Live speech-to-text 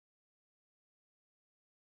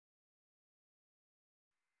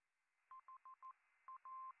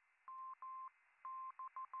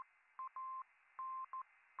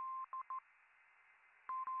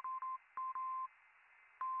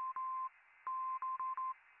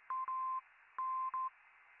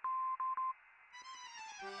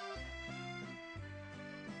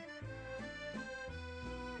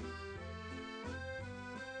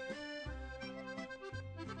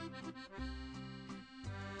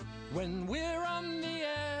When we're on the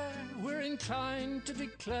air, we're inclined to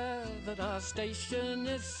declare that our station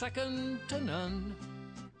is second to none.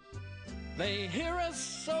 They hear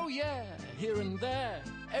us, oh yeah, here and there,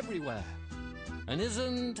 everywhere. And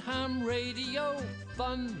isn't ham radio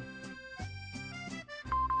fun?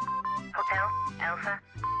 Hotel, Alpha,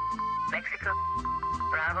 Mexico,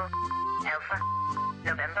 Bravo, Alpha,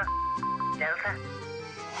 November, Delta.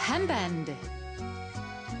 Hamband.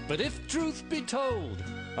 But if truth be told,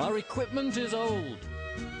 our equipment is old.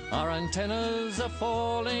 Our antennas are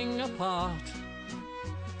falling apart.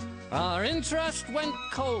 Our interest went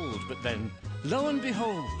cold, but then, lo and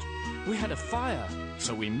behold, we had a fire,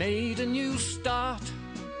 so we made a new start.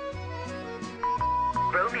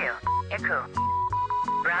 Romeo, Echo,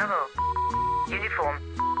 Bravo, Uniform,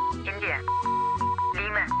 India,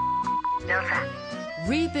 Lima, Delta.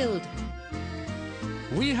 Rebuild.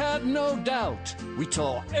 We had no doubt, we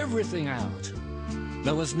tore everything out.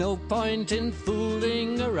 There was no point in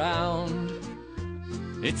fooling around.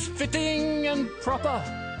 It's fitting and proper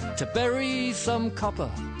to bury some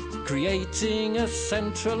copper, creating a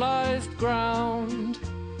centralized ground.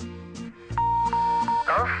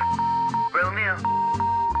 Golf, Romeo,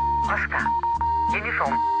 Oscar,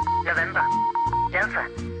 Uniform, November, Delta.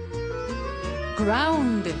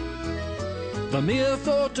 Ground. The mere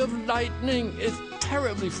thought of lightning is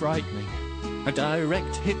terribly frightening. A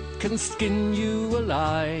direct hit can skin you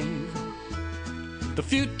alive. The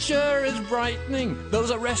future is brightening,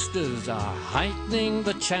 those arresters are heightening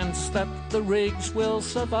the chance that the rigs will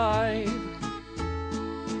survive.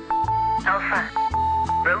 Alpha,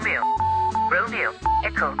 Romeo, Romeo,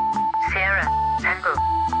 Echo, Sierra, Tango,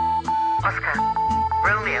 Oscar,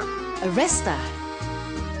 Romeo. Arresta.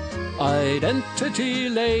 Identity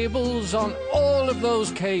labels on all of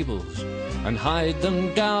those cables and hide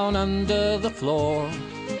them down under the floor.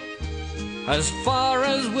 As far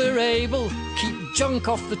as we're able, keep junk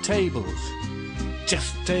off the tables.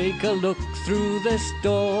 Just take a look through this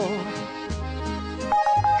door.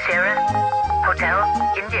 Sierra, Hotel,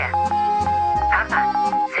 India.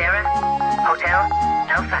 Papa, Sierra, Hotel,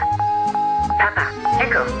 Alpha. Papa,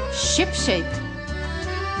 Echo. Shipshape.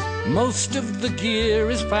 Most of the gear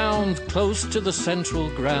is found close to the central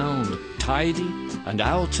ground, tidy and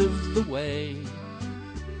out of the way.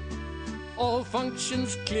 All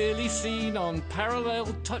functions clearly seen on parallel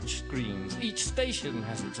touchscreens. Each station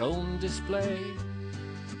has its own display.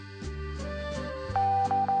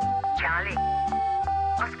 Charlie,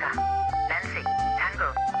 Oscar, Nancy,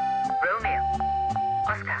 Tango, Romeo,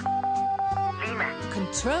 Oscar, Lima.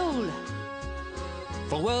 Control.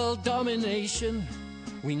 For world domination,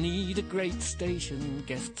 we need a great station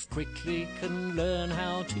guests quickly can learn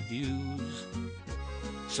how to use.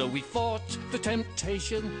 So we fought the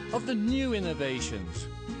temptation of the new innovations,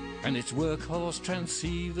 and it's workhorse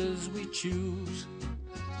transceivers we choose.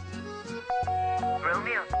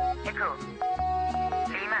 Romeo, Echo,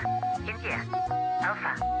 Lima, India,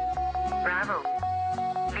 Alpha, Bravo,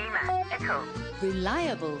 Lima, Echo.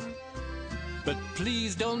 Reliable. But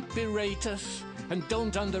please don't berate us and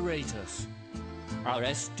don't underrate us. Our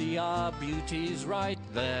SDR beauty's right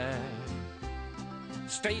there.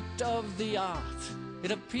 State of the art,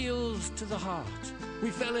 it appeals to the heart.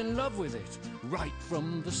 We fell in love with it right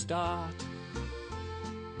from the start.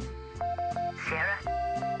 Sierra,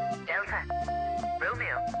 Delta,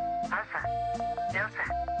 Romeo, Alpha, Delta,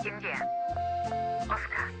 India,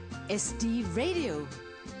 Oscar. SD Radio.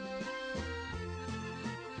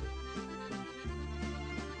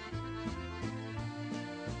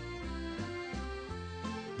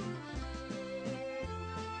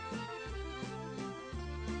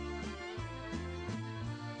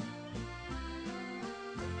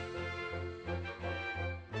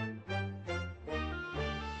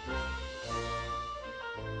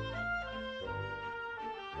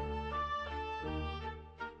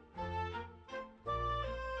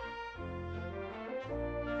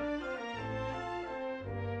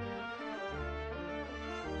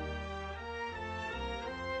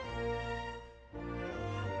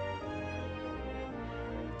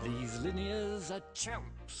 These linears are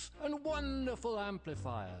champs and wonderful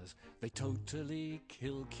amplifiers. They totally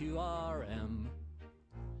kill QRM.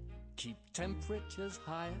 Keep temperatures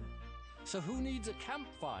higher, so who needs a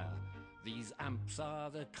campfire? These amps are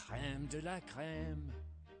the crème de la crème.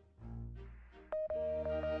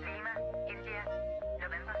 Lima, India,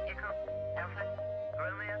 November, Echo, Alpha,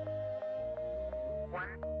 Romeo. 1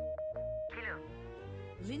 kilo.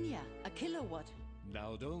 Linear, a kilowatt.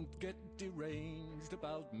 Now don't get deranged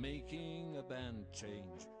about making a band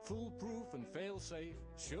change. Foolproof and fail-safe,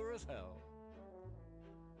 sure as hell.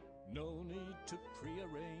 No need to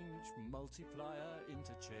prearrange multiplier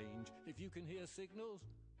interchange. If you can hear signals,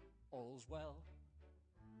 all's well.